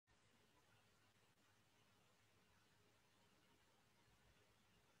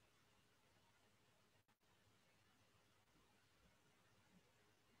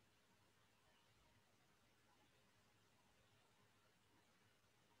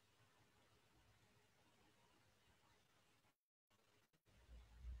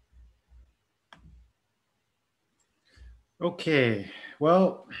Okay,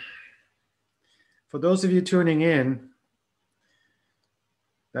 well, for those of you tuning in,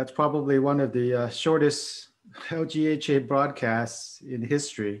 that's probably one of the shortest LGHA broadcasts in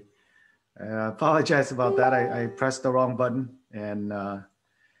history. Apologize about that. I pressed the wrong button, and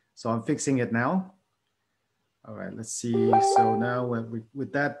so I'm fixing it now. All right, let's see. So now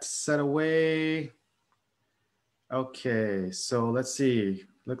with that set away, okay, so let's see.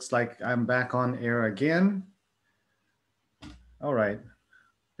 Looks like I'm back on air again. All right,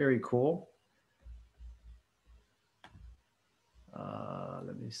 very cool.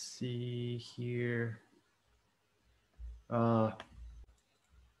 Let me see here.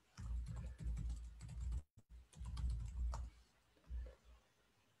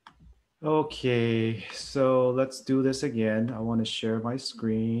 Okay, so let's do this again. I want to share my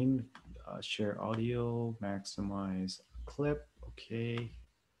screen, share audio, maximize clip. Okay,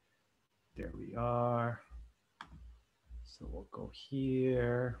 there we are. So we'll go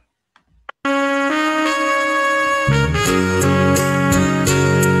here.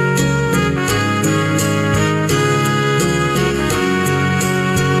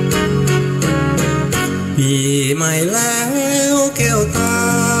 ปีใหม่แล้วแก้วตา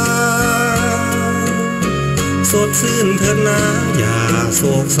สดชื่นเถิดนะอย่าโศ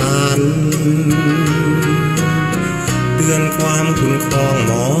กสันเตือนความคุ้นครอง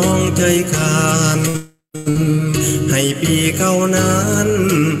มองใจคานให้ปีเก่านั้น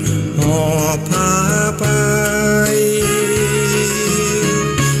หอบพาไป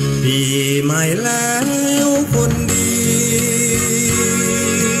ปีใหม่แล้วคนดี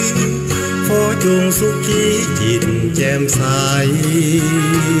ขอจงสุขีจิตแจ่มใส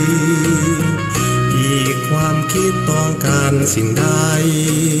อีกความคิดต้องการสิ่งใด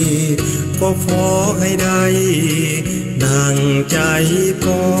ก็ขอให้ได้ดังใจป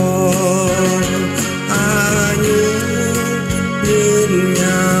องอายุยืนย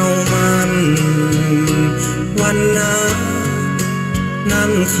าวมันวันนั้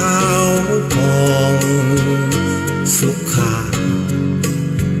นเขาปองสุขา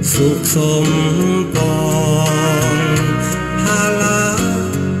สุขสมปองภาระ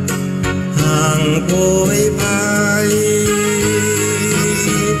ห่างโผยภัย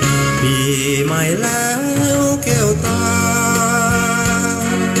ปีใหม่แล้วแก้วตา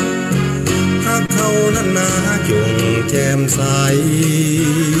ถ้าเขานั้นนาจงแจ่มใส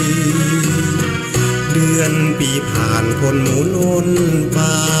เดือนปีผ่านคนหมุนวนไป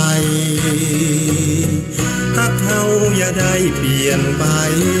ถ้าเขาอย่าได้เปลี่ยนไป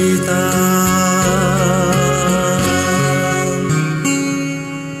ตาม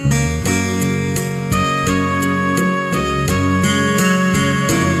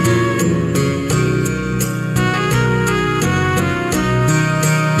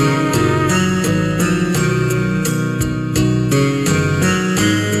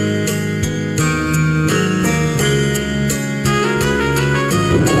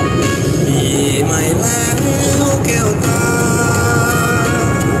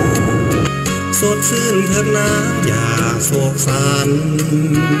สดชื่นเถิดนะอย่าโศกสัน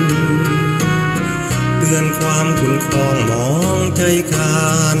เตือนความคุ้นครองมองใจคา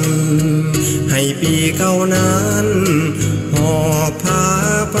นให้ปีเก่านั้นหอบพา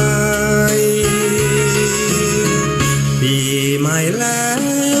ไปปีใหม่แล้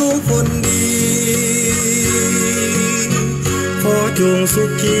วคนดีขอจงสุ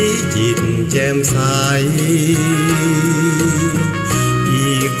ขีจิตแจ่มใส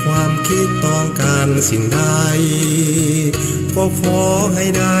อีกความคิดต้องการสิ่งใดก็ขอให้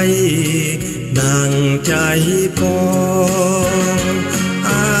ได้ดังใจปอง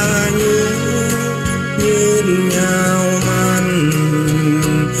อายุยืนยาวมัน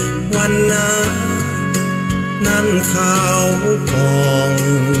วันนั้นเขาปอง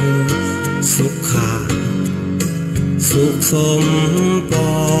สุขาสุขสมป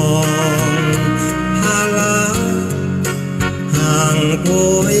องภาระห่างโผ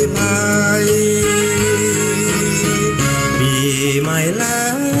ยภัยปีใหม่แล้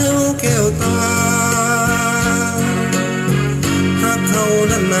วแก้วตาหากเขา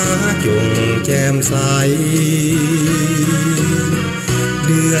นั้นนาจงแจ่มใสเ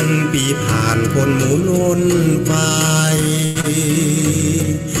ดือนปีผ่านคนหมุนวนไป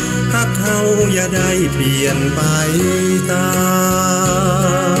หากเขาอย่าได้เปลี่ยนไปตา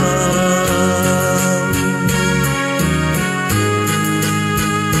ม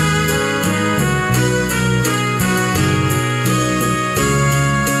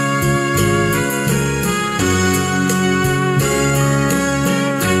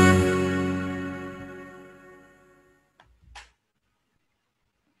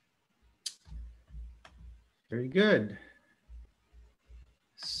Very good.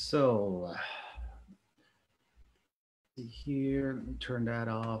 So here, let me turn that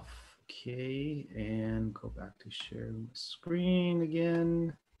off. Okay, and go back to share screen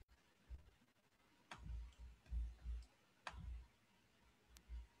again.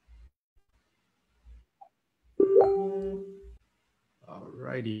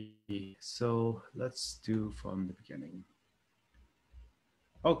 Alrighty, so let's do from the beginning.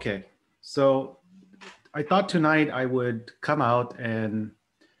 Okay, so I thought tonight I would come out and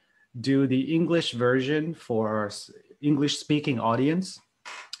do the English version for our English speaking audience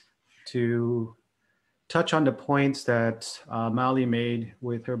to touch on the points that Mali made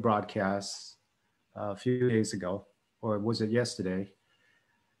with her broadcast a few days ago, or was it yesterday?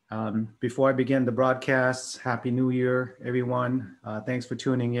 Before I begin the broadcast, Happy New Year, everyone. Thanks for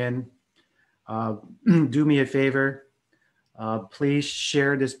tuning in. Do me a favor. Please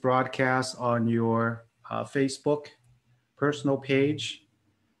share this broadcast on your Facebook personal page.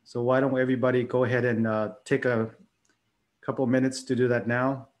 So why don't everybody go ahead and take a couple minutes to do that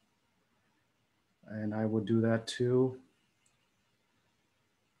now. And I will do that too.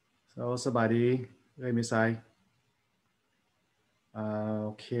 So somebody, let me say.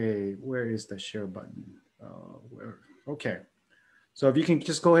 Okay, where is the share button? Okay, so if you can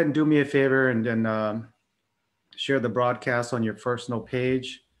just go ahead and do me a favor and then share the broadcast on your personal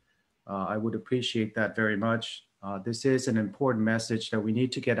page, I would appreciate that very much. This is an important message that we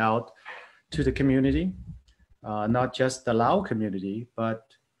need to get out to the community, not just the Lao community, but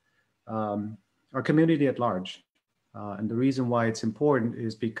our community at large. And the reason why it's important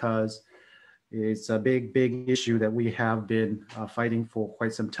is because it's a big, big issue that we have been fighting for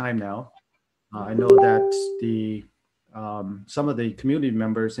quite some time now. I know that some of the community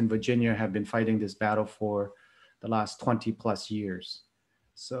members in Virginia have been fighting this battle for the last 20 plus years.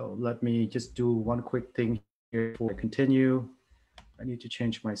 So let me just do one quick thing here before I continue. I need to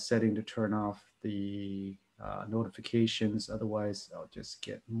change my setting to turn off the notifications. Otherwise, I'll just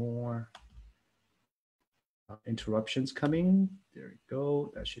get more interruptions coming. There we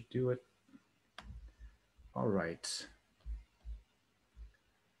go. That should do it. All right.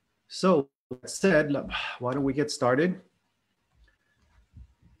 So that said, why don't we get started?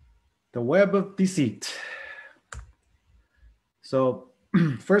 The web of deceit. So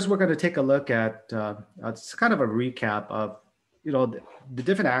first, we're going to take a look at it's kind of a recap of the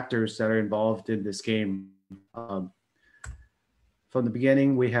different actors that are involved in this game. From the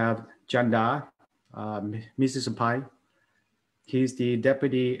beginning, we have Chanda, Mrs. Sampai. He's the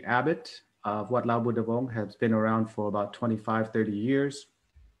deputy abbot of Wat Lao Buddha Vong, has been around for about 25, 30 years.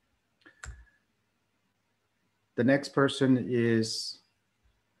 The next person is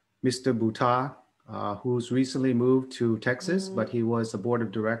Mr. Buta, who's recently moved to Texas, but he was a board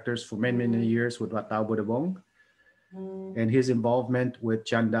of directors for many, many years with Wat Lao Buddha Vong. And his involvement with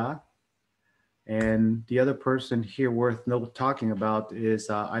Chanda. And the other person here worth talking about is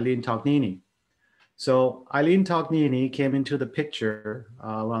Eileen Tognini. So Eileen Tognini came into the picture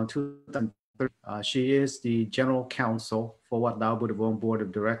around 2003. She is the general counsel for Wat Lao Buddha Vong Board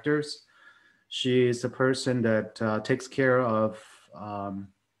of Directors. She is the person that takes care of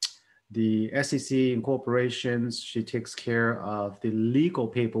the SEC incorporations. She takes care of the legal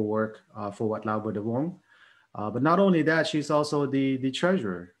paperwork for Wat Lao Buddha Vong. But not only that, she's also the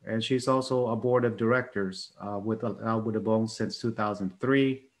treasurer, and she's also a board of directors with Lao Buddha Vong since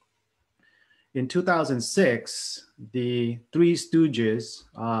 2003. In 2006, the three stooges,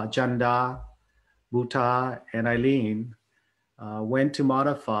 Chanda, Buta, and Eileen, went to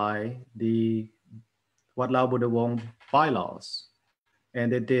modify the Wat Lao Buddha Vong bylaws.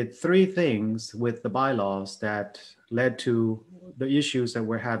 And they did three things with the bylaws that led to the issues that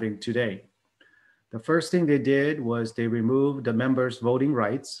we're having today. The first thing they did was they removed the members' voting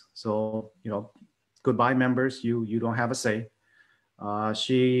rights. So, goodbye members, you don't have a say.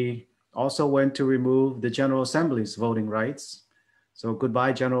 She also went to remove the General Assembly's voting rights. So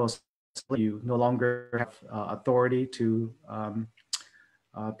goodbye General Assembly, you no longer have authority to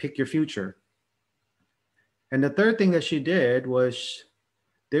pick your future. And the third thing that she did was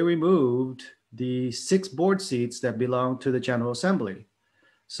they removed the 6 board seats that belong to the General Assembly.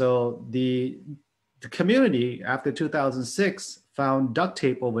 So the community after 2006 found duct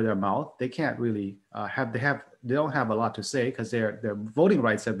tape over their mouth. They can't really they don't have a lot to say because their voting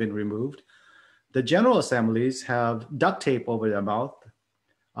rights have been removed. The General Assemblies have duct tape over their mouth.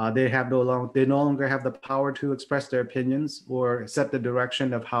 They no longer have the power to express their opinions or set the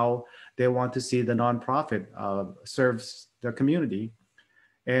direction of how they want to see the nonprofit serves their community.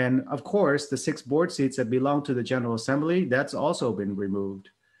 And of course, the 6 board seats that belong to the General Assembly, that's also been removed.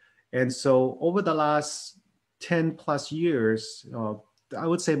 And so over the last 10 plus years, I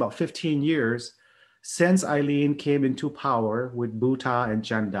would say about 15 years since Eileen came into power with Bhuta and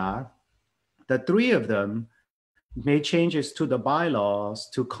Chanda, the three of them made changes to the bylaws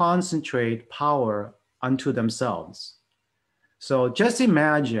to concentrate power unto themselves. So just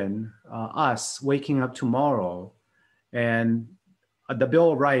imagine us waking up tomorrow and the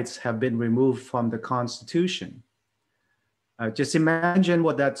Bill of Rights have been removed from the Constitution. Just imagine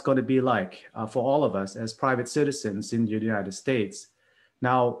what that's going to be like for all of us as private citizens in the United States.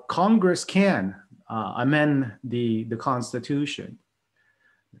 Now, Congress can amend the Constitution.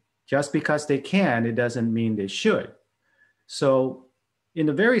 Just because they can, it doesn't mean they should. So in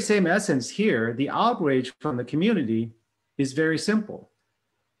the very same essence here, the outrage from the community is very simple.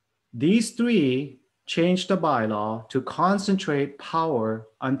 These three changed the bylaw to concentrate power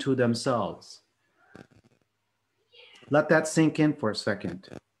unto themselves. Let that sink in for a second.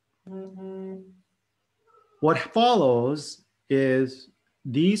 What follows is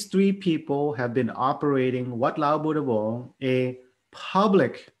these three people have been operating Wat Lao Buddha Vong, a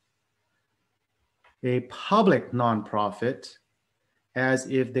public nonprofit, as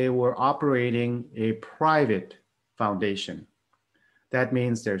if they were operating a private foundation. That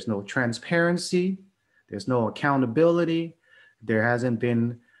means there's no transparency, there's no accountability, there hasn't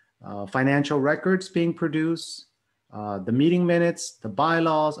been financial records being produced, the meeting minutes, the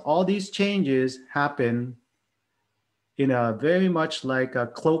bylaws, all these changes happen in a very much like a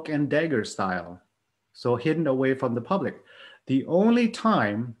cloak and dagger style, so hidden away from the public. The only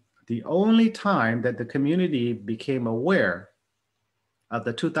time that the community became aware of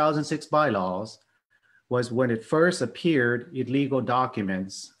the 2006 bylaws was when it first appeared in legal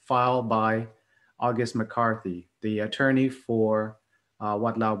documents filed by August McCarthy, the attorney for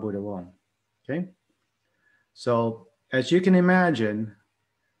Wat Lao Buddha Vong. Okay, so as you can imagine,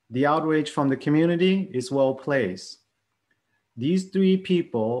 the outrage from the community is well placed. These three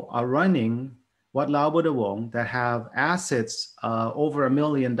people are running Wat Lao Buddha Vong that have assets over $1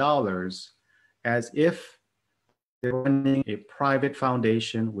 million, as if they're running a private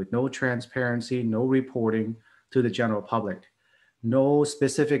foundation with no transparency, no reporting to the general public, no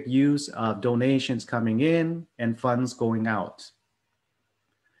specific use of donations coming in and funds going out.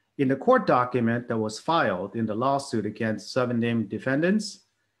 In the court document that was filed in the lawsuit against 7 named defendants,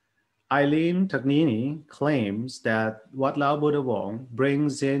 Eileen Trinity claims that Wat Lao Buddha Vong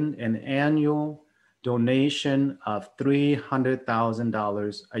brings in an annual donation of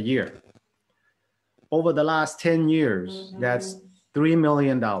 $300,000 a year. Over the last 10 years, that's $3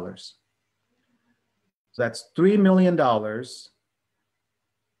 million. So that's $3 million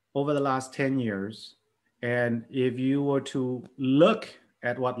over the last 10 years. And if you were to look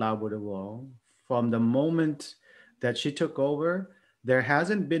at Wat Lao Buddha Vong from the moment that she took over, there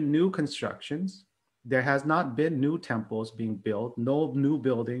hasn't been new constructions. There has not been new temples being built, no new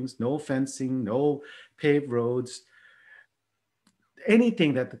buildings, no fencing, no paved roads,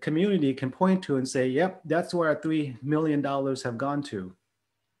 anything that the community can point to and say, yep, that's where our $3 million have gone to.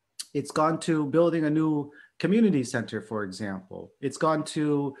 It's gone to building a new community center, for example. It's gone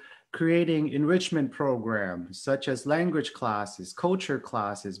to creating enrichment programs such as language classes, culture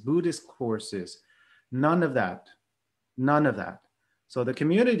classes, Buddhist courses. None of that, none of that. So the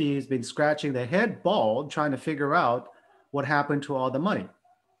community has been scratching their head bald trying to figure out what happened to all the money.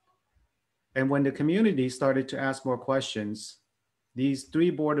 And when the community started to ask more questions, these three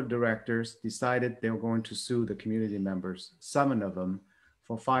board of directors decided they were going to sue the community members, 7 of them,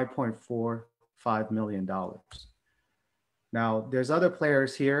 for $5.45 million. Now, there's other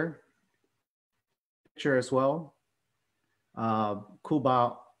players here, picture as well.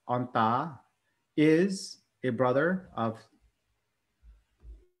 Kuba Onta is a brother of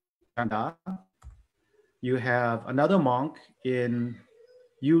Chanda. You have another monk in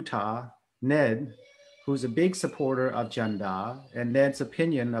Utah, Ned, who's a big supporter of Chanda. And Ned's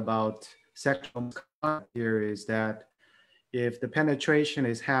opinion about sexual misconduct here is that if the penetration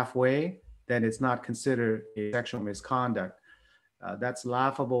is halfway, then it's not considered a sexual misconduct. That's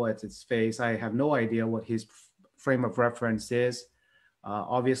laughable at its face. I have no idea what his frame of reference is.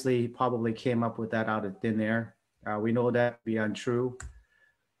 Obviously, he probably came up with that out of thin air. We know that to be untrue.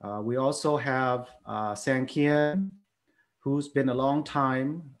 We also have Sankian, who's been a long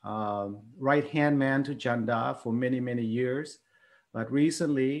time right-hand man to Chanda for many, many years. But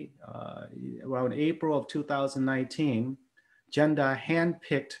recently, around April of 2019, Chanda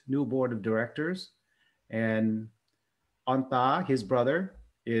handpicked new board of directors, and Anta, his brother,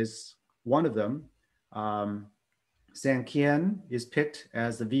 is one of them. Sankian is picked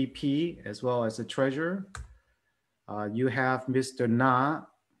as the VP as well as the treasurer. You have Mr. Na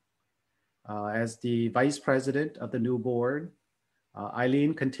as the vice president of the new board.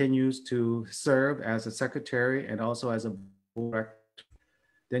 Eileen continues to serve as a secretary and also as a board director.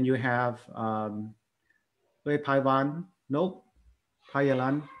 Then you have Paivan, nope,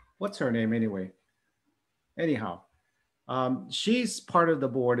 Payalan, what's her name anyway? Anyhow, she's part of the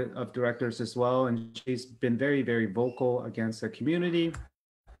board of directors as well, and she's been very, very vocal against the community.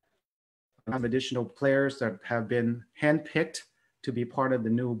 Some additional players that have been handpicked to be part of the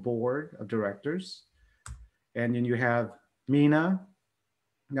new board of directors. And then you have Mina.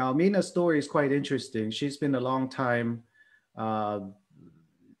 Now, Mina's story is quite interesting. She's been a long time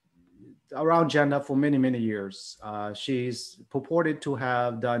around Chanda for many, many years. She's purported to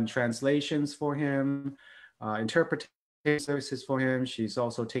have done translations for him, interpretation services for him. She's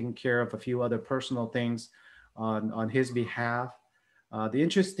also taken care of a few other personal things on his behalf. The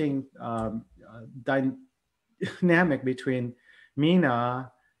interesting dynamic between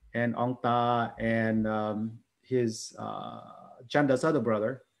Mina and Ongta and his Chanda's other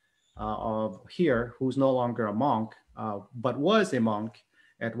brother of here, who's no longer a monk, but was a monk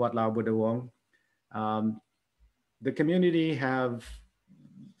at Wat Lao Buddha Wong. The community have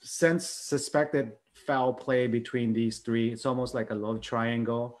since suspected foul play between these three. It's almost like a love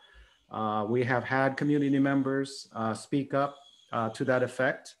triangle. We have had community members speak up to that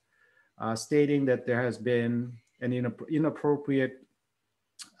effect, stating that there has been an inappropriate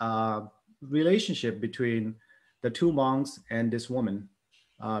relationship between the two monks and this woman,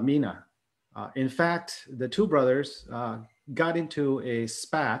 Mina. In fact, the two brothers got into a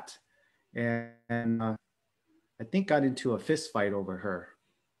spat and I think got into a fist fight over her,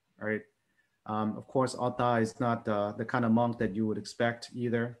 right? Of course, Alta is not the kind of monk that you would expect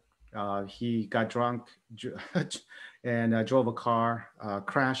either. He got drunk and drove a car,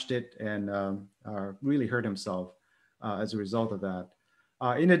 crashed it, and really hurt himself as a result of that.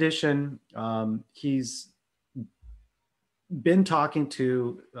 In addition, he's been talking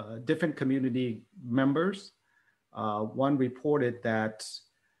to different community members. One reported that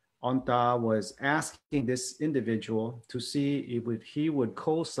Onta was asking this individual to see if he would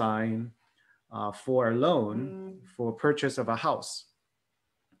co-sign for a loan for purchase of a house.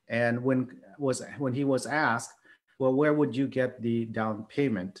 And when he was asked, well, where would you get the down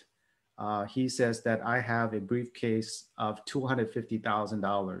payment? He says that I have a briefcase of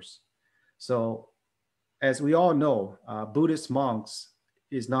 $250,000. So as we all know, Buddhist monks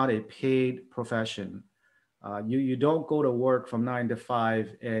is not a paid profession. You don't go to work from 9 to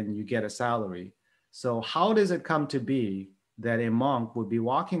 5 and you get a salary. So how does it come to be that a monk would be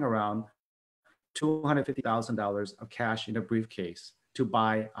walking around $250,000 of cash in a briefcase to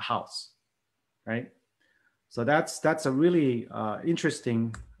buy a house, right? So that's a really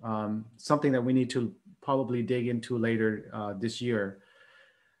interesting something that we need to probably dig into later this year.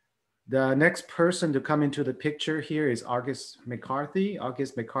 The next person to come into the picture here is August McCarthy.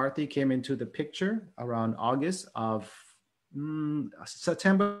 August McCarthy came into the picture around August of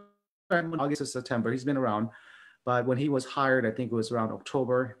September, August or September. He's been around, but when he was hired, I think it was around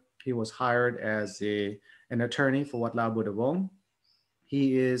October, he was hired as an attorney for Wat Lao Buddha Wong.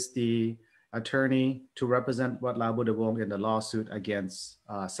 He is the attorney to represent Wat Lao Buddha Wong in the lawsuit against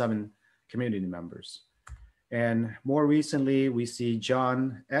 7 community members. And more recently, we see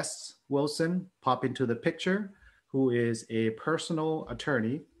John S. Wilson pop into the picture, who is a personal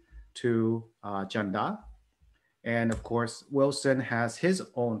attorney to Chanda. And of course, Wilson has his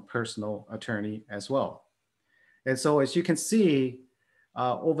own personal attorney as well. And so as you can see,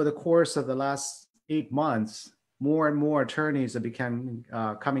 over the course of the last 8 months, more and more attorneys are becoming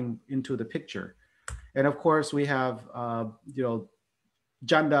coming into the picture. And of course, we have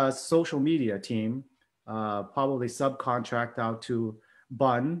Chanda's social media team, probably subcontract out to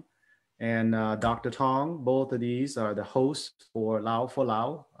Bun and Dr. Tong. Both of these are the hosts for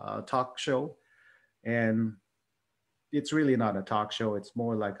Lao talk show. And it's really not a talk show. It's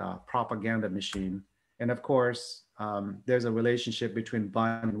more like a propaganda machine. And of course, there's a relationship between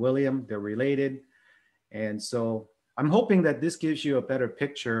Bun and William. They're related. And so I'm hoping that this gives you a better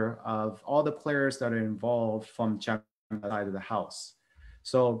picture of all the players that are involved from Chanda's side of the house.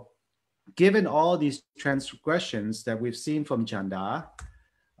 So given all these transgressions that we've seen from Chanda,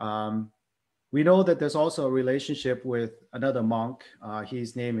 we know that there's also a relationship with another monk.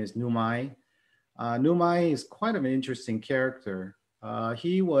 His name is Numai. Numai is quite an interesting character.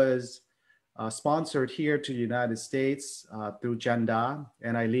 He was sponsored here to the United States through Chanda,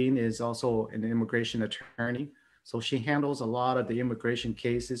 and Eileen is also an immigration attorney. So she handles a lot of the immigration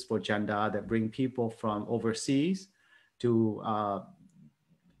cases for Chanda that bring people from overseas to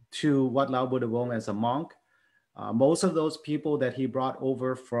Wat Lao Buddha Wong as a monk. Most of those people that he brought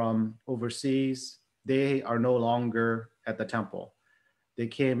over from overseas, they are no longer at the temple. They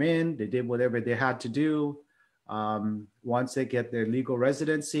came in, they did whatever they had to do. Once they get their legal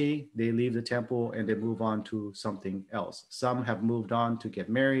residency, they leave the temple and they move on to something else. Some have moved on to get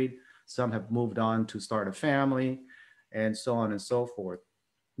married. Some have moved on to start a family, and so on and so forth.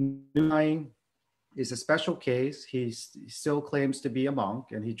 Numai is a special case. He still claims to be a monk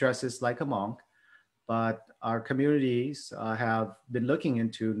and he dresses like a monk, but our communities have been looking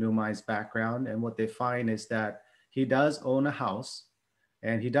into Numai's background, and what they find is that he does own a house,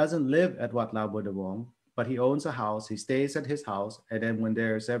 and he doesn't live at Wat Lao Budawong, but he owns a house. He stays at his house, and then when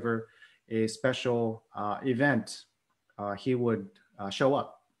there's ever a special event, he would show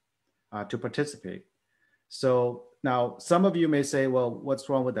up to participate. So now some of you may say, well, what's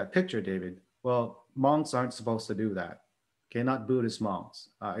wrong with that picture, David? Well, monks aren't supposed to do that. Okay, not Buddhist monks.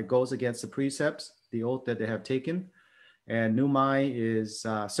 It goes against the precepts, the oath that they have taken. And Numai is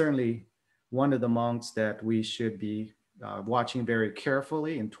certainly one of the monks that we should be watching very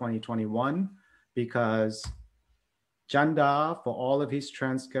carefully in 2021, because Chanda, for all of his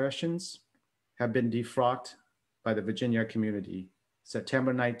transgressions, have been defrocked by the Virginia community,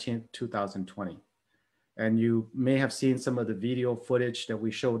 September 19th, 2020. And you may have seen some of the video footage that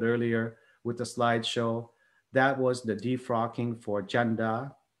we showed earlier with the slideshow. That was the defrocking for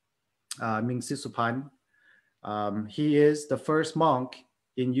Chanda Ming Sisupan. He is the first monk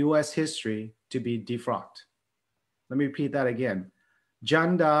in US history to be defrocked. Let me repeat that again.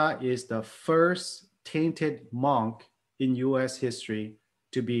 Chanda is the first tainted monk in US history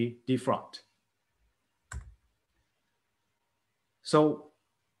to be defrocked. So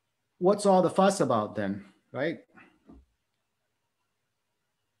what's all the fuss about then, right?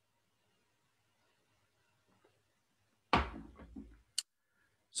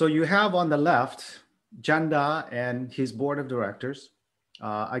 So you have on the left, Chanda and his board of directors.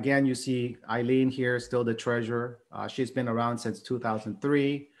 Again, you see Eileen here, still the treasurer. She's been around since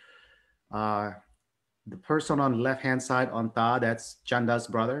 2003. The person on the left-hand side, Onta, that's Chanda's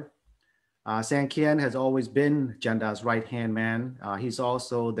brother. San Kien has always been Chanda's right-hand man. He's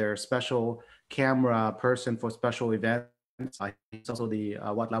also their special camera person for special events. He's also the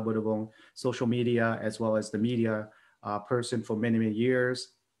Wat Lao Budawong social media as well as the media person for many, many years.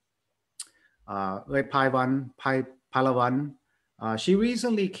 Palawan, she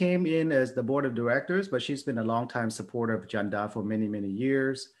recently came in as the board of directors, but she's been a longtime supporter of Chanda for many, many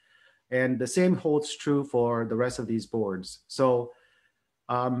years. And the same holds true for the rest of these boards. So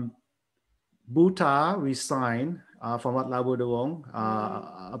Buta resigned from Wat Lao Budawong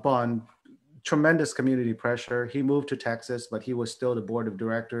upon tremendous community pressure. He moved to Texas, but he was still the board of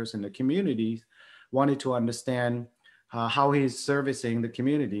directors, and the community wanted to understand how he's servicing the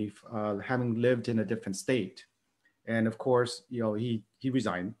community, having lived in a different state. And of course, he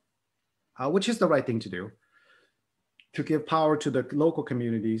resigned, which is the right thing to do, to give power to the local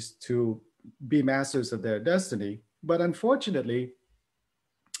communities to be masters of their destiny. But unfortunately,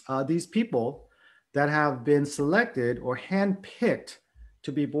 these people that have been selected or handpicked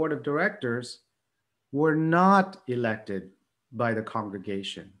to be board of directors were not elected by the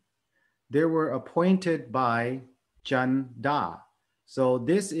congregation. They were appointed by Chanda. So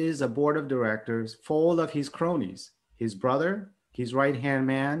this is a board of directors full of his cronies, his brother, his right-hand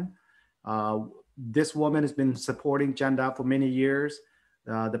man. This woman has been supporting Chanda for many years.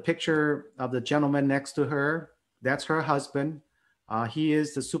 The picture of the gentleman next to her, that's her husband. He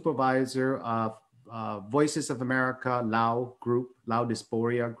is the supervisor of Voices of America Lao group, Lao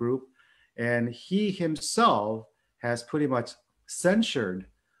Diaspora group. And he himself has pretty much censured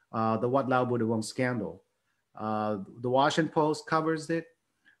the Wat Lao Budawong scandal. The Washington Post covers it.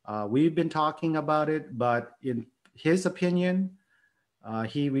 We've been talking about it, but in his opinion,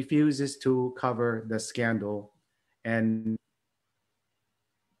 he refuses to cover the scandal. And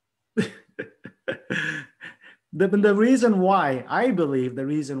the reason why, I believe the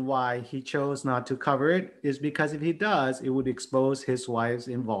reason why he chose not to cover it is because if he does, it would expose his wife's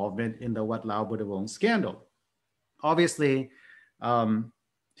involvement in the Wat Lao Budawong scandal. Obviously,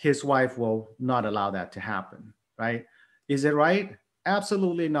 his wife will not allow that to happen, right? Is it right?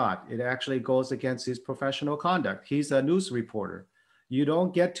 Absolutely not. It actually goes against his professional conduct. He's a news reporter. You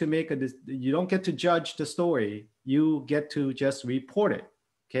don't get to you don't get to judge the story. You get to just report it,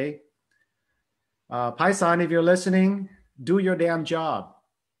 okay? Paisan, if you're listening, do your damn job.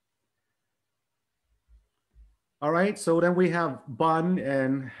 All right, so then we have Bun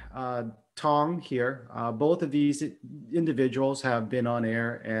and Tong here. Both of these individuals have been on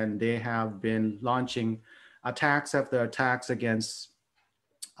air and they have been launching attacks after attacks against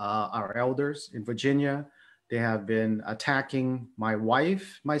our elders in Virginia. They have been attacking my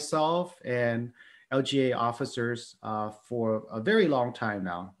wife, myself, and LGA officers for a very long time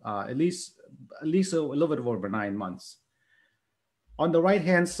now, at least a little bit over 9 months. On the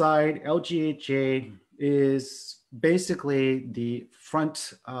right-hand side, LGHA is basically the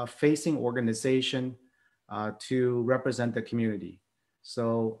front-facing organization to represent the community.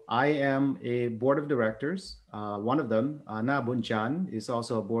 So I am a board of directors. One of them, Na Bun Chan, is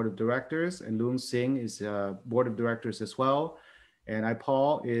also a board of directors, and Loon Singh is a board of directors as well. And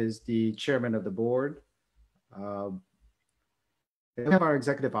Paul is the chairman of the board. We have our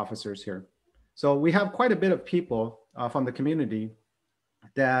executive officers here. So we have quite a bit of people from the community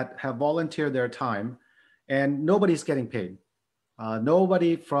that have volunteered their time, and nobody's getting paid.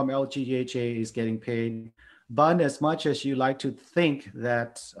 Nobody from LGHA is getting paid. But as much as you like to think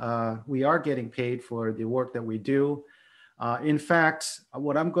that we are getting paid for the work that we do, in fact,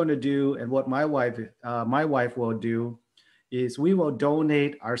 what I'm going to do and what my wife will do is we will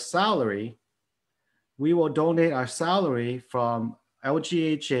donate our salary. We will donate our salary from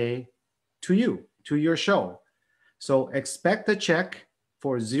LGHA to you, to your show. So expect a check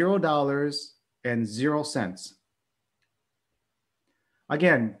for $0.00.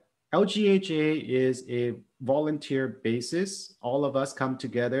 Again, LGHA is a volunteer basis. All of us come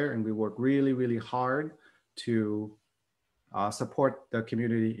together and we work really, really hard to support the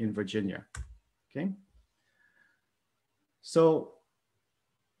community in Virginia. Okay. So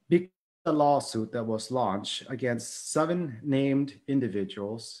because of the lawsuit that was launched against 7 named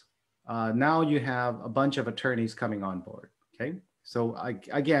individuals, now you have a bunch of attorneys coming on board. Okay. So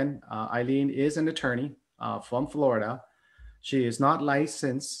again, Eileen is an attorney from Florida. She is not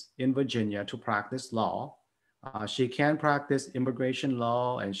licensed in Virginia to practice law. She can practice immigration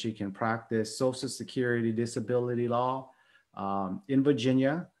law, and she can practice Social Security disability law in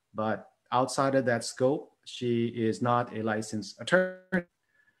Virginia, but outside of that scope, she is not a licensed attorney,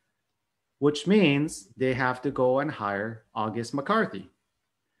 which means they have to go and hire August McCarthy.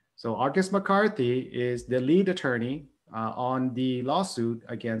 So August McCarthy is the lead attorney on the lawsuit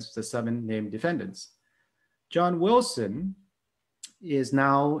against the 7 named defendants. John Wilson is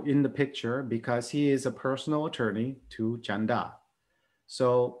now in the picture because he is a personal attorney to Chanda.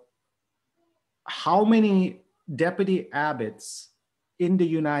 So how many deputy abbots in the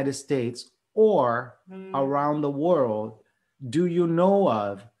United States or around the world do you know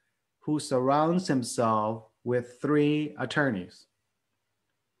of who surrounds himself with 3 attorneys?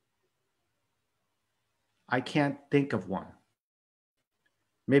 I can't think of one.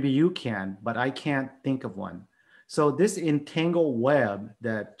 Maybe you can, but I can't think of one. So this entangled web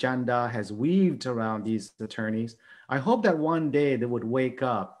that Chanda has weaved around these attorneys, I hope that one day they would wake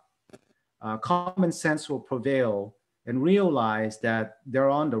up, common sense will prevail, and realize that they're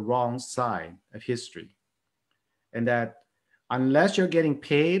on the wrong side of history. And that unless you're getting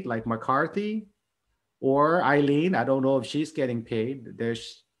paid like McCarthy or Eileen, I don't know if she's getting paid,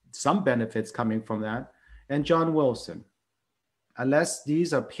 there's some benefits coming from that, and John Wilson. Unless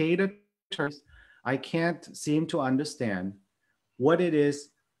these are paid attorneys, I can't seem to understand what it is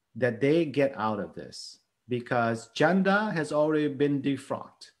that they get out of this, because Chanda has already been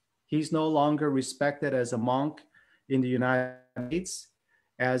defrocked. He's no longer respected as a monk in the United States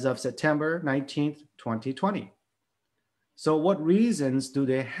as of September 19th, 2020. So what reasons do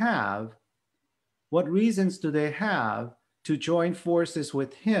they have? What reasons do they have to join forces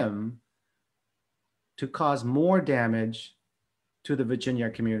with him to cause more damage to the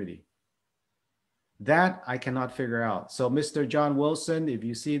Virginia community? That I cannot figure out. So Mr. John Wilson, if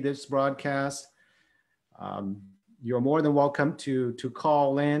you see this broadcast, you're more than welcome to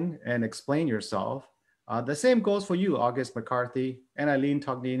call in and explain yourself. The same goes for you, August McCarthy and Eileen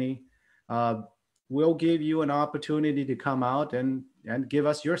Tognini. We'll give you an opportunity to come out and give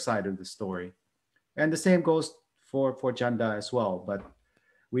us your side of the story. And the same goes for Chanda as well, but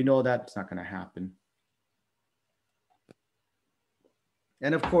we know that's not gonna happen.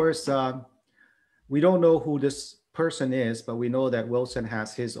 And of course, we don't know who this person is, but we know that Wilson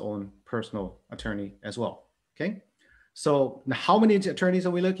has his own personal attorney as well, okay? So how many attorneys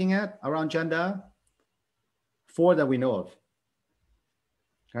are we looking at around Chanda? 4 that we know of,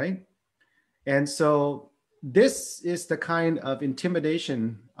 right? And so this is the kind of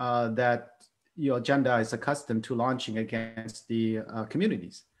intimidation that Chanda is accustomed to launching against the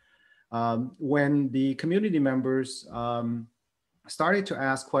communities. When the community members started to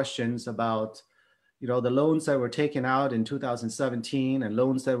ask questions about the loans that were taken out in 2017 and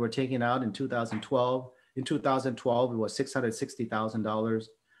loans that were taken out in 2012. In 2012, it was $660,000.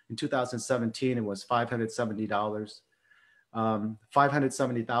 In 2017, it was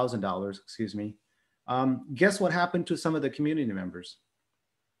 $570,000, excuse me. Guess what happened to some of the community members?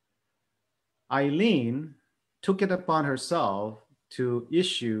 Eileen took it upon herself to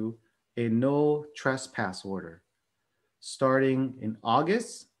issue a no trespass order starting in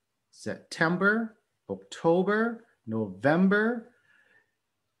August, September, October, November,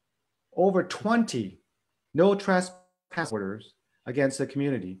 over 20 no trespass orders against the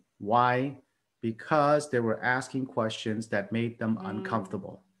community. Why? Because they were asking questions that made them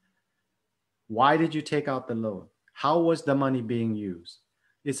uncomfortable. Why did you take out the loan? How was the money being used?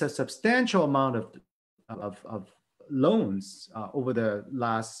 It's a substantial amount of loans over the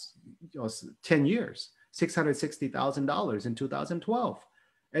last 10 years, $660,000 in 2012.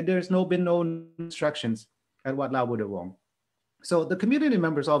 And there's been no instructions at Wat Lao Budawong. So the community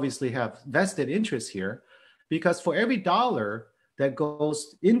members obviously have vested interest here, because for every dollar that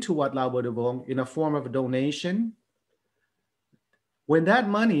goes into Wat Lao Budawong in a form of a donation, when that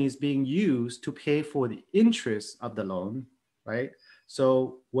money is being used to pay for the interest of the loan, right?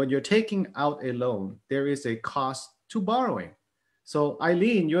 So when you're taking out a loan, there is a cost to borrowing. So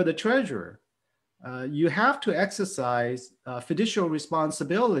Eileen, you're the treasurer. You have to exercise fiduciary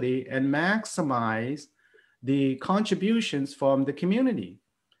responsibility and maximize the contributions from the community.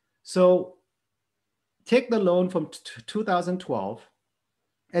 So take the loan from 2012.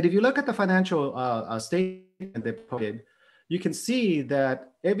 And if you look at the financial statement they put, you can see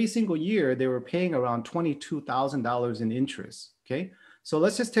that every single year they were paying around $22,000 in interest, okay? So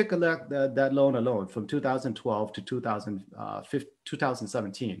let's just take a look at that loan alone from 2012 to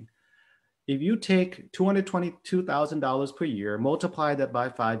 2017. If you take $222,000 per year, multiply that by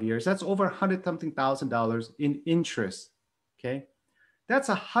 5 years, that's over $100-something thousand in interest, okay? That's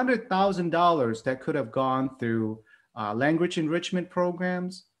 $100,000 that could have gone through language enrichment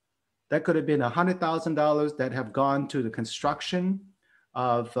programs. That could have been $100,000 that have gone to the construction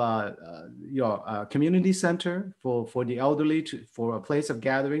of your community center for the elderly, for a place of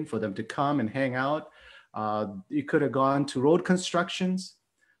gathering for them to come and hang out. It could have gone to road constructions.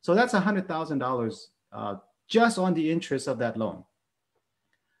 So that's $100,000 just on the interest of that loan.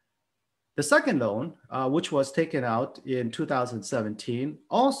 The second loan, which was taken out in 2017,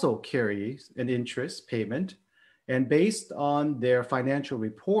 also carries an interest payment. And based on their financial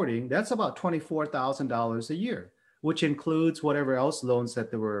reporting, that's about $24,000 a year, which includes whatever else loans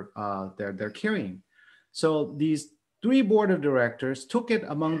that they're carrying. So these three board of directors took it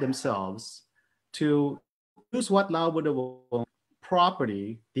among themselves to use Wat Lao Budawong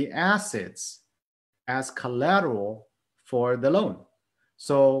property, the assets, as collateral for the loan.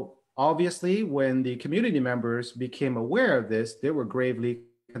 So obviously, when the community members became aware of this, they were gravely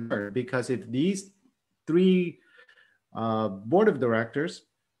concerned, because if these three board of directors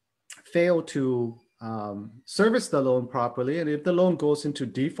fail to service the loan properly, and if the loan goes into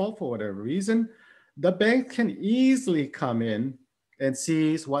default for whatever reason, the bank can easily come in and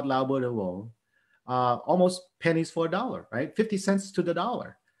seize Wat Lao Budawong, almost pennies for a dollar, right? 50 cents to the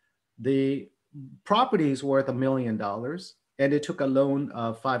dollar. The property is worth $1 million, and it took a loan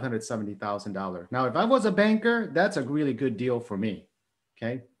of $570,000. Now, if I was a banker, that's a really good deal for me,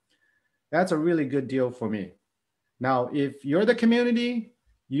 okay? That's a really good deal for me. Now, if you're the community,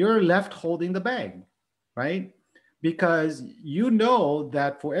 you're left holding the bag, right? Because you know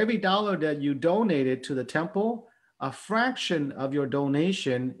that for every dollar that you donated to the temple, a fraction of your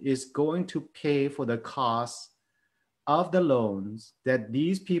donation is going to pay for the cost of the loans that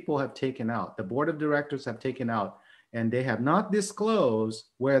these people have taken out, the board of directors have taken out, and they have not disclosed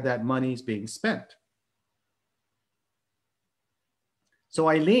where that money is being spent. So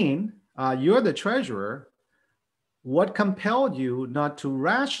Eileen, you're the treasurer. What compelled you not to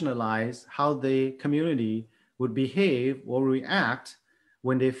rationalize how the community would behave or react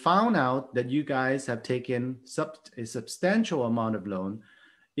when they found out that you guys have taken a substantial amount of loan,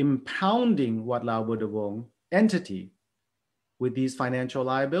 impounding Wat Lao Budawong entity with these financial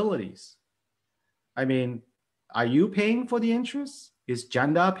liabilities? I mean, are you paying for the interest? Is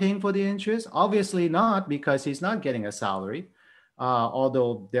Chanda paying for the interest? Obviously not, because he's not getting a salary,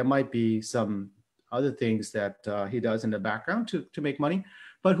 although there might be some other things that he does in the background to make money.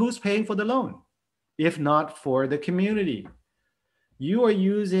 But who's paying for the loan, if not for the community? You are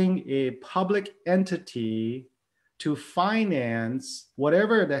using a public entity to finance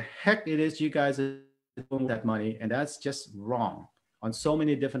whatever the heck it is you guys are doing with that money, and that's just wrong on so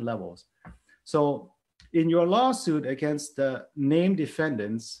many different levels. So in your lawsuit against the named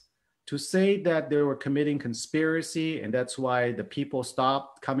defendants, to say that they were committing conspiracy and that's why the people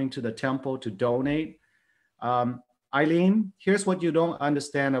stopped coming to the temple to donate. Eileen, here's what you don't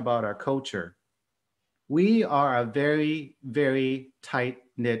understand about our culture. We are a very, very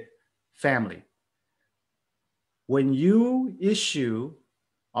tight-knit family. When you issue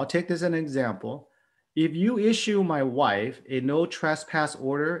I'll take this as an example. If you issue my wife a no trespass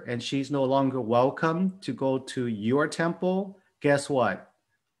order and she's no longer welcome to go to your temple, guess what?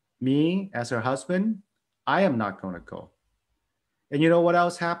 Me, as her husband, I am not going to go. And you know what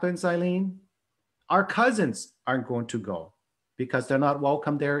else happens, Eileen? Our cousins aren't going to go because they're not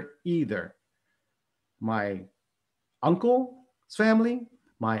welcome there either. My uncle's family,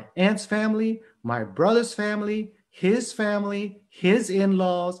 my aunt's family, my brother's family, his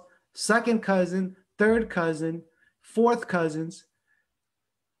in-laws, second cousin, third cousin, fourth cousins.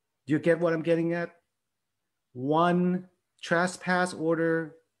 Do you get what I'm getting at? One trespass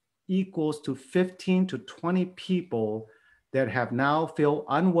order equals to 15 to 20 people that have now feel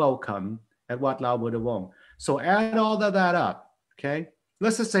unwelcome at Wat Lao Buddha Wong. So add all of that up, okay?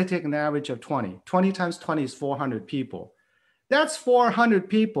 Let's just say take an average of 20. 20 times 20 is 400 people. That's 400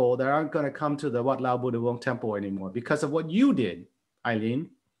 people that aren't going to come to the Wat Lao Buddha Wong temple anymore because of what you did, Eileen.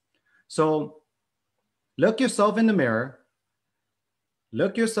 So look yourself in the mirror.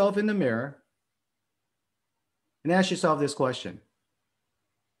 Look yourself in the mirror and ask yourself this question.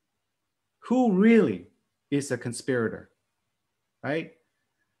 Who really is a conspirator, right?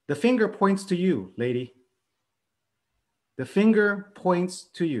 The finger points to you, lady. The finger points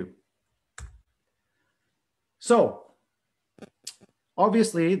to you. So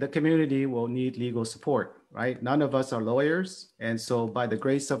obviously the community will need legal support, right? None of us are lawyers. And so by the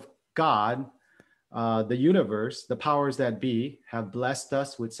grace of God, the universe, the powers that be, have blessed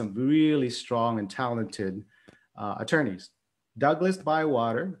us with some really strong and talented attorneys. Douglas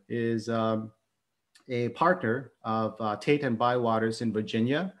Bywater is a partner of Tate and Bywaters in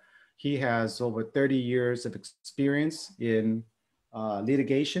Virginia. He has over 30 years of experience in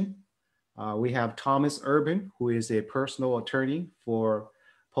litigation. We have Thomas Urban, who is a personal attorney for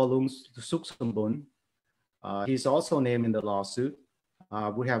Polung Suksambun. He's also named in the lawsuit.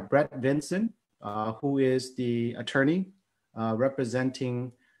 We have Brett Vincent, who is the attorney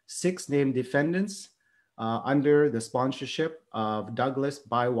representing 6 named defendants under the sponsorship of Douglas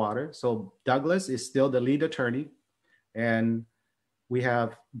Bywater. So Douglas is still the lead attorney, and we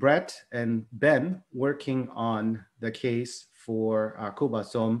have Brett and Ben working on the case for Kuba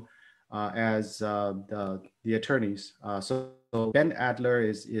Som as the attorneys. So Ben Adler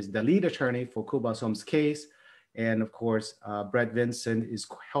is the lead attorney for Kuba Som's case. And of course, Brett Vincent is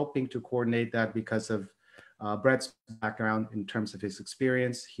helping to coordinate that because of Brett's background in terms of his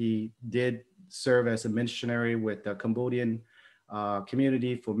experience. He did serve as a missionary with the Cambodian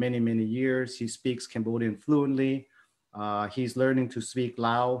community for many, many years. He speaks Cambodian fluently. He's learning to speak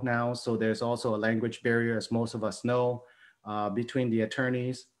Lao now. So there's also a language barrier, as most of us know, between the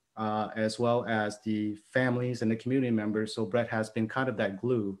attorneys as well as the families and the community members. So Brett has been kind of that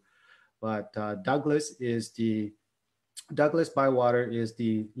glue. But Douglas Bywater is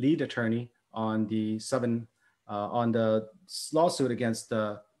the lead attorney on the lawsuit against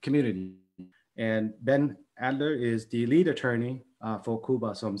the community. And Ben Adler is the lead attorney for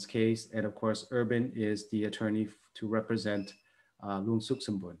Kuba Som's case. And of course, Urban is the attorney to represent Lung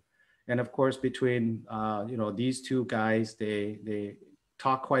Suksambun. And of course, between these two guys, they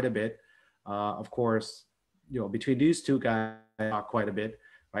talk quite a bit. Of course, between these two guys, they talk quite a bit.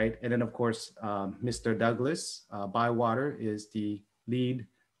 Right. And then, of course, Mr. Douglas Bywater is the lead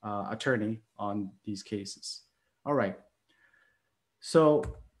attorney on these cases. All right. So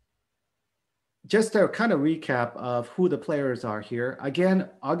just to kind of recap of who the players are here. Again,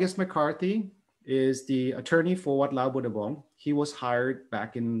 August McCarthy is the attorney for Wat Lao Buddha Wong. He was hired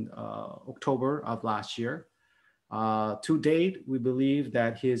back in October of last year. To date, we believe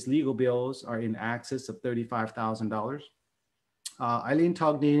that his legal bills are in excess of $35,000. Eileen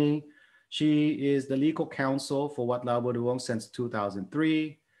Tognini, she is the legal counsel for Wat Lao Buddha Wong since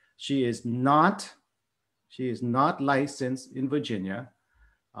 2003. She is not licensed in Virginia.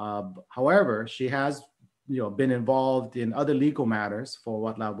 However, she has been involved in other legal matters for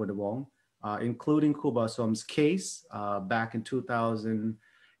Wat Lao Buddha Wong, including Kuba Som's case back in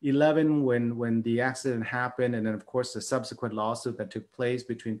 2011 when the accident happened, and then of course the subsequent lawsuit that took place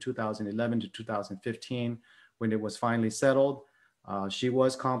between 2011 to 2015 when it was finally settled. She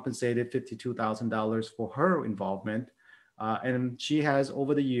was compensated $52,000 for her involvement. And she has,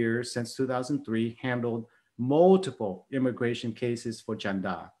 over the years, since 2003, handled multiple immigration cases for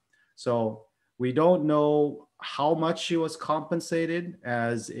Chanda. So we don't know how much she was compensated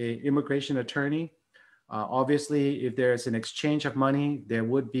as an immigration attorney. Obviously, if there's an exchange of money, there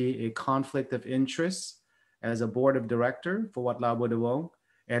would be a conflict of interest as a board of director for Wat Lao Buddha Wong,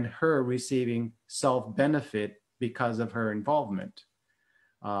 and her receiving self-benefit because of her involvement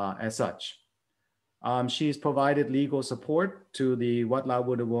as such. She's provided legal support to the Wat La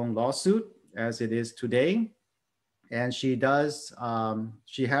Wudawong lawsuit as it is today. And she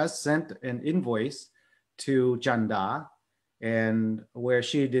has sent an invoice to Chanda, and where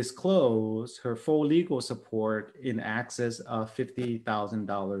she disclosed her full legal support in excess of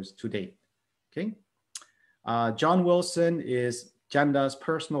 $50,000 to date. Okay. John Wilson is Chanda's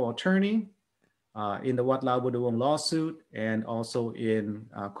personal attorney in the Wat La Wudawong lawsuit and also in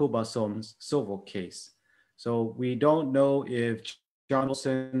Kubasom's civil case. So we don't know if John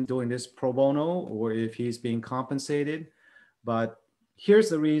Wilson doing this pro bono or if he's being compensated, but here's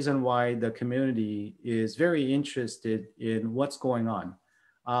the reason why the community is very interested in what's going on.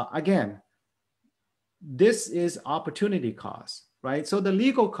 Again, this is opportunity cost, right? So the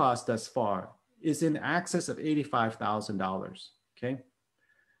legal cost thus far is in excess of $85,000, okay?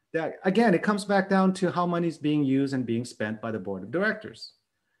 That, again, it comes back down to how money is being used and being spent by the board of directors.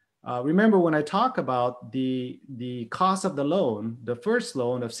 Remember when I talk about the cost of the loan, the first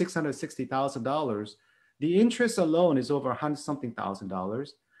loan of $660,000, the interest alone is over $100-something thousand,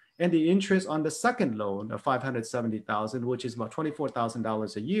 and the interest on the second loan of $570,000, which is about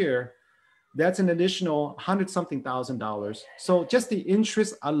 $24,000 a year, that's an additional $100-something thousand. So just the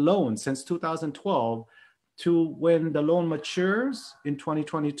interest alone since 2012 to when the loan matures in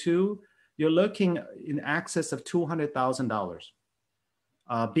 2022, you're looking in excess of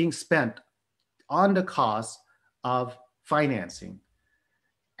 $200,000 being spent on the cost of financing.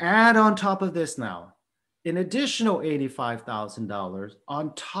 Add on top of this now, an additional $85,000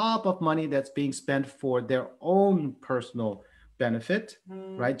 on top of money that's being spent for their own personal benefit,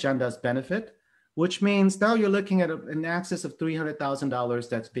 right? Chanda's benefit, which means now you're looking at an excess of $300,000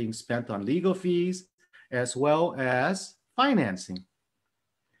 that's being spent on legal fees as well as financing.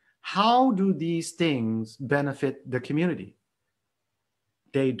 How do these things benefit the community?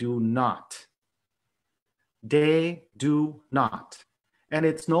 They do not. They do not. And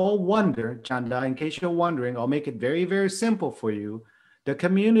it's no wonder, Chanda, in case you're wondering, I'll make it very, very simple for you. The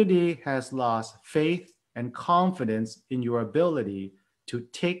community has lost faith and confidence in your ability to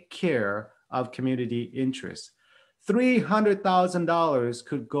take care of community interests. $300,000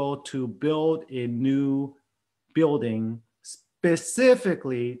 could go to build a new building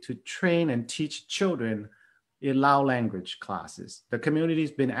specifically to train and teach children in Lao language classes. The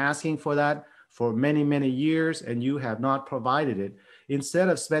community's been asking for that for many, many years, and you have not provided it. Instead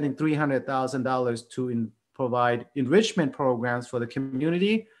of spending $300,000 to provide enrichment programs for the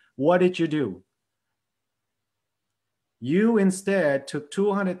community, what did you do? You instead took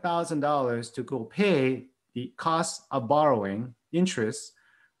 $200,000 to go pay the cost of borrowing, interest,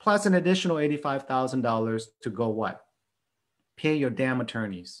 plus an additional $85,000 to go what? Pay your damn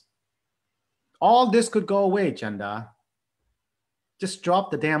attorneys. All this could go away, Chanda. Just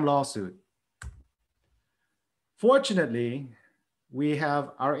drop the damn lawsuit. Fortunately, we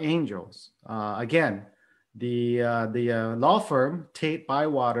have our angels. Again, the law firm, Tate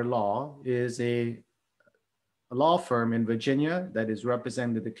Bywater Law, is a law firm in Virginia that is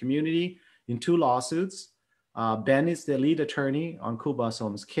representing the community in 2 lawsuits. Ben is the lead attorney on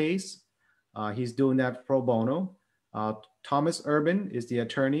Kubasom's case. He's doing that pro bono. Thomas Urban is the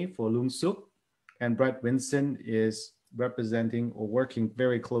attorney for Lung Suk, and Brett Vinson is representing or working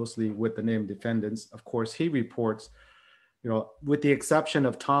very closely with the named defendants. Of course, he reports, with the exception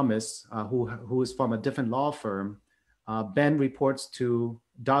of Thomas, who is from a different law firm, Ben reports to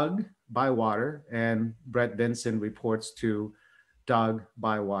Doug Bywater, and Brett Vinson reports to Doug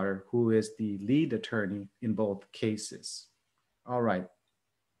Bywater, who is the lead attorney in both cases. All right,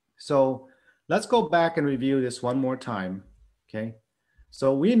 so let's go back and review this one more time, okay?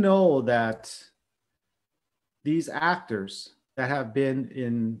 So we know that these actors that have been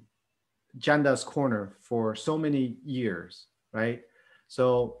in Chanda's corner for so many years, right?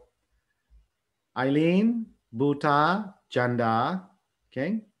 So Eileen, Bhuta, Chanda,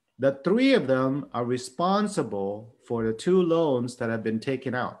 okay? The 3 of them are responsible for the 2 loans that have been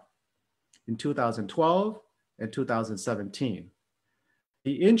taken out in 2012 and 2017.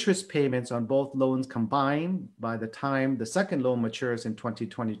 The interest payments on both loans combined by the time the second loan matures in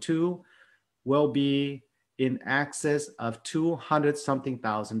 2022 will be in excess of $200-something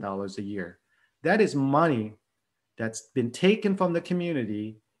thousand a year. That is money that's been taken from the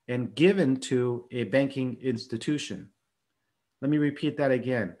community and given to a banking institution. Let me repeat that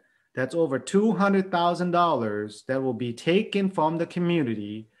again. That's over $200,000 that will be taken from the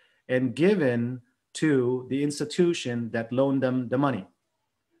community and given to the institution that loaned them the money.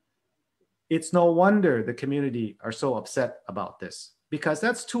 It's no wonder the community are so upset about this, because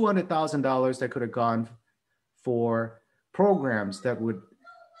that's $200,000 that could have gone for programs that would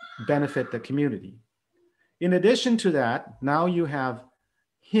benefit the community. In addition to that, now you have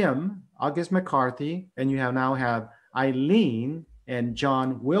him, August McCarthy, and you now have Eileen and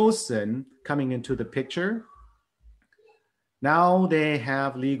John Wilson coming into the picture. Now they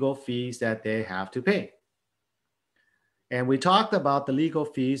have legal fees that they have to pay. And we talked about the legal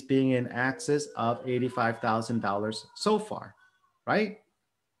fees being in excess of $85,000 so far, right?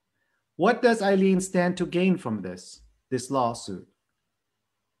 What does Eileen stand to gain from this lawsuit?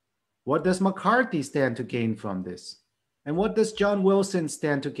 What does McCarthy stand to gain from this? And what does John Wilson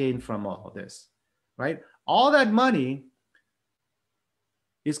stand to gain from all this, right? All that money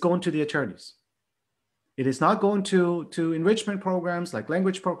is going to the attorneys. It is not going to enrichment programs like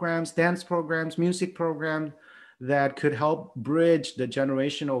language programs, dance programs, music programs that could help bridge the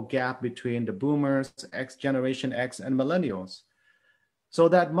generational gap between the boomers, Generation X, and millennials. So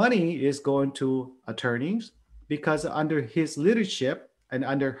that money is going to attorneys because under his leadership and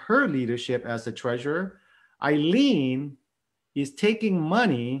under her leadership as the treasurer, Eileen is taking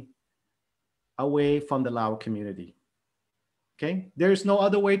money away from the Lao community. Okay, there's no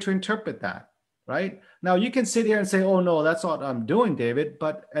other way to interpret that, right? Now you can sit here and say, oh no, that's what I'm doing, David.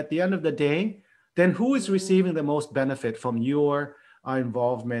 But at the end of the day, then who is receiving the most benefit from your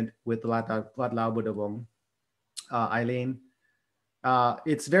involvement with Wat Lao Budavong, Eileen?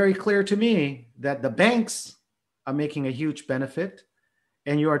 It's very clear to me that the banks are making a huge benefit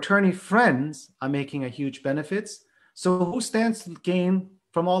and your attorney friends are making a huge benefits. So who stands to gain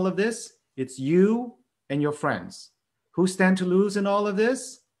from all of this? It's you and your friends. Who stand to lose in all of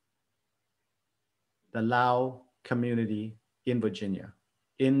this? The Lao community in Virginia.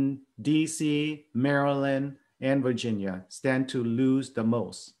 In DC, Maryland, and Virginia stand to lose the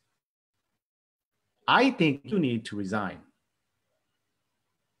most. I think you need to resign.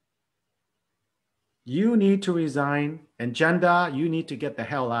 You need to resign, and Chanda, you need to get the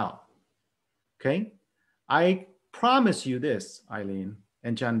hell out. Okay? I promise you this, Eileen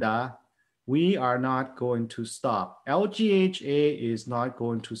and Chanda, we are not going to stop. LGHA is not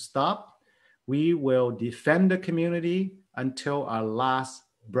going to stop. We will defend the community until our last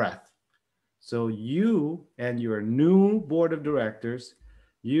breath. So you and your new board of directors,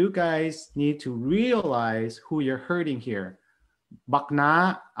 you guys need to realize who you're hurting here.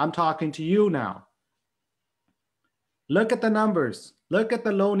 Bakna, I'm talking to you now. Look at the numbers. Look at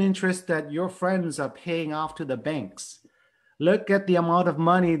the loan interest that your friends are paying off to the banks. Look at the amount of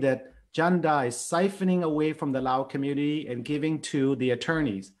money that Chanda is siphoning away from the Lao community and giving to the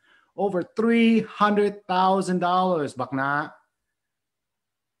attorneys. Over $300,000, Bakna.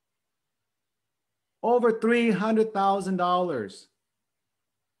 Over $300,000.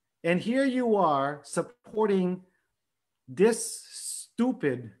 And here you are supporting this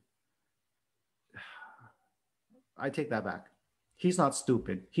stupid, I take that back. He's not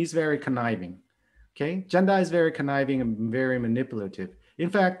stupid. He's very conniving. Okay? Chanda is very conniving and very manipulative. In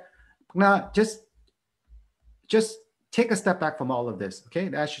fact, now just take a step back from all of this, okay?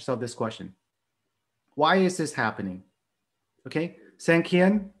 And ask yourself this question. Why is this happening? Okay?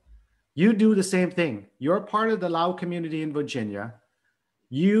 Sankian, you do the same thing. You're part of the Lao community in Virginia.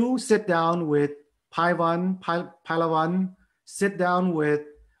 You sit down with Palawan, sit down with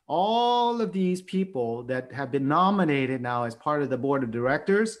all of these people that have been nominated now as part of the board of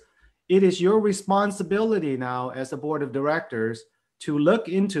directors. It is your responsibility now as a board of directors to look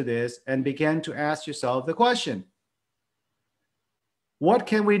into this and begin to ask yourself the question, what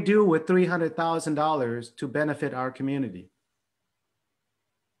can we do with $300,000 to benefit our community?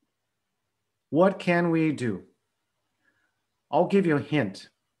 What can we do? I'll give you a hint.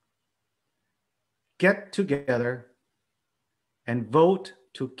 Get together and vote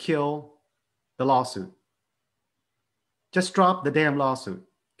to kill the lawsuit. Just drop the damn lawsuit,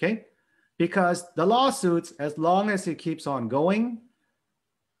 okay? Because the lawsuits, as long as it keeps on going,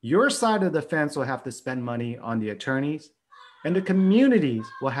 your side of the fence will have to spend money on the attorneys, and the communities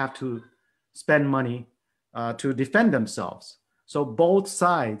will have to spend money to defend themselves. So both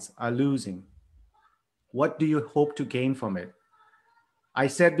sides are losing. What do you hope to gain from it? I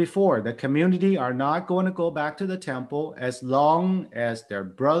said before, the community are not going to go back to the temple as long as their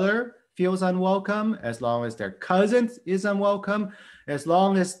brother feels unwelcome, as long as their cousin is unwelcome, as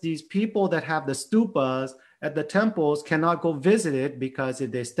long as these people that have the stupas at the temples cannot go visit it, because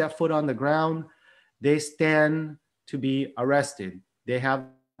if they step foot on the ground, they stand to be arrested. They have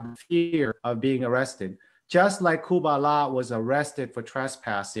fear of being arrested. Just like Kubala was arrested for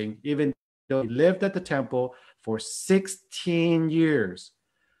trespassing, even though he lived at the temple for 16 years.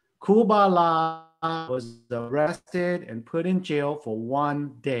 Kubala was arrested and put in jail for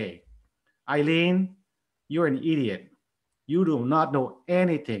 1 day. Eileen, you're an idiot. You do not know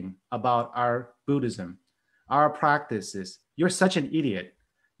anything about our Buddhism. our practices. You're such an idiot.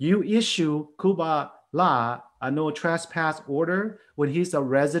 You issue Kuba La a no trespass order when he's a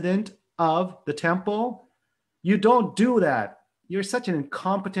resident of the temple. You don't do that. You're such an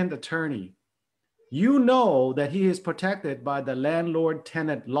incompetent attorney. You know that he is protected by the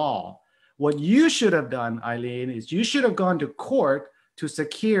landlord-tenant law. What you should have done, Eileen, is you should have gone to court to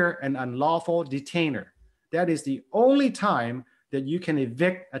secure an unlawful detainer. That is the only time that you can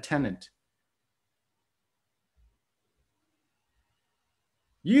evict a tenant.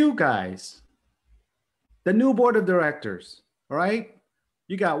 You guys, the new board of directors, all right?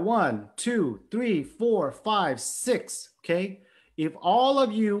 You got 1, 2, 3, 4, 5, 6, okay? If all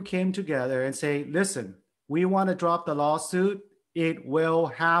of you came together and say, listen, we want to drop the lawsuit, it will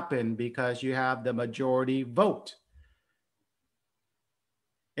happen because you have the majority vote.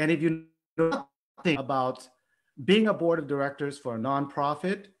 And if you know nothing about being a board of directors for a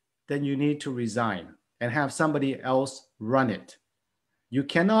nonprofit, then you need to resign and have somebody else run it. You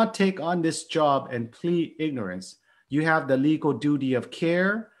cannot take on this job and plead ignorance. You have the legal duty of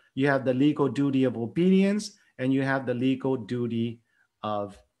care, you have the legal duty of obedience, and you have the legal duty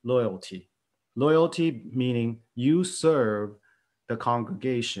of loyalty. Loyalty meaning you serve the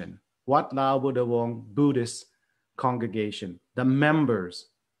congregation. Wat Lao Buddha Wong Buddhist congregation, the members.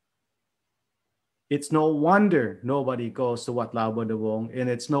 It's no wonder nobody goes to Wat Lao Buddha Wong, and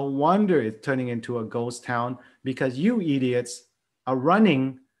it's no wonder it's turning into a ghost town because you idiots are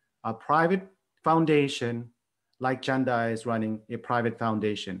running a private foundation like Chanda is running a private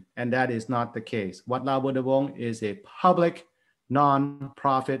foundation, and that is not the case. Wat Lao Buddha Wong is a public,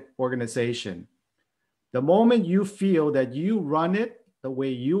 non-profit organization. The moment you feel that you run it the way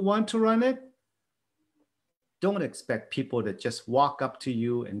you want to run it, don't expect people to just walk up to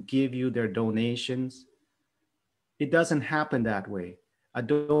you and give you their donations. It doesn't happen that way. A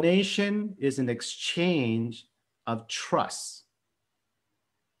donation is an exchange of trust.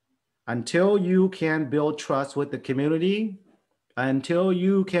 Until you can build trust with the community, until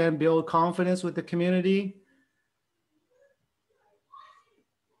you can build confidence with the community,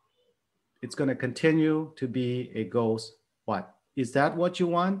 it's going to continue to be a ghost. What? Is that what you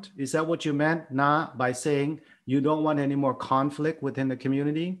want? Is that what you meant? Nah, by saying you don't want any more conflict within the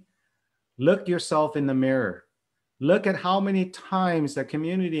community? Look yourself in the mirror. Look at how many times the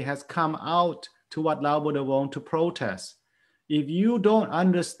community has come out to Wat Lao Buddha Wong to protest. If you don't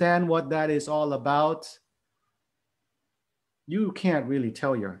understand what that is all about, you can't really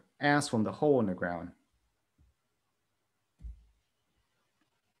tell your ass from the hole in the ground.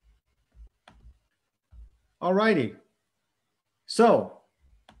 All righty. So,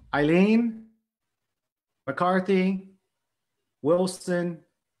 Eileen, McCarthy, Wilson,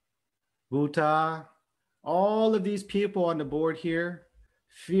 Buta, all of these people on the board here,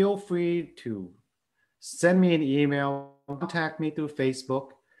 feel free to send me an email, contact me through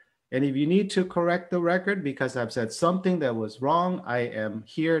Facebook. And if you need to correct the record because I've said something that was wrong, I'm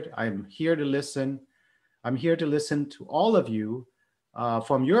here to listen. I'm here to listen to all of you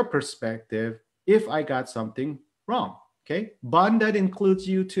from your perspective if I got something wrong. Okay, Bun, that includes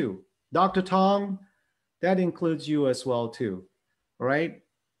you too. Dr. Tong, that includes you as well too. All right,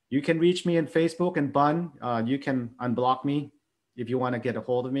 you can reach me on Facebook, and Bun, you can unblock me if you want to get a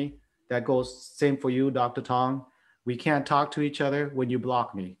hold of me. That goes same for you, Dr. Tong. We can't talk to each other when you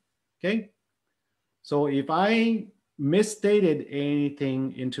block me. Okay, so if I misstated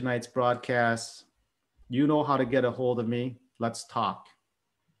anything in tonight's broadcast, you know how to get a hold of me. Let's talk.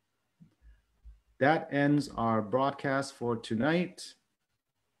 That ends our broadcast for tonight.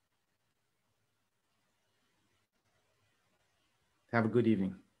 Have a good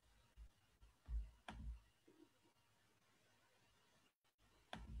evening.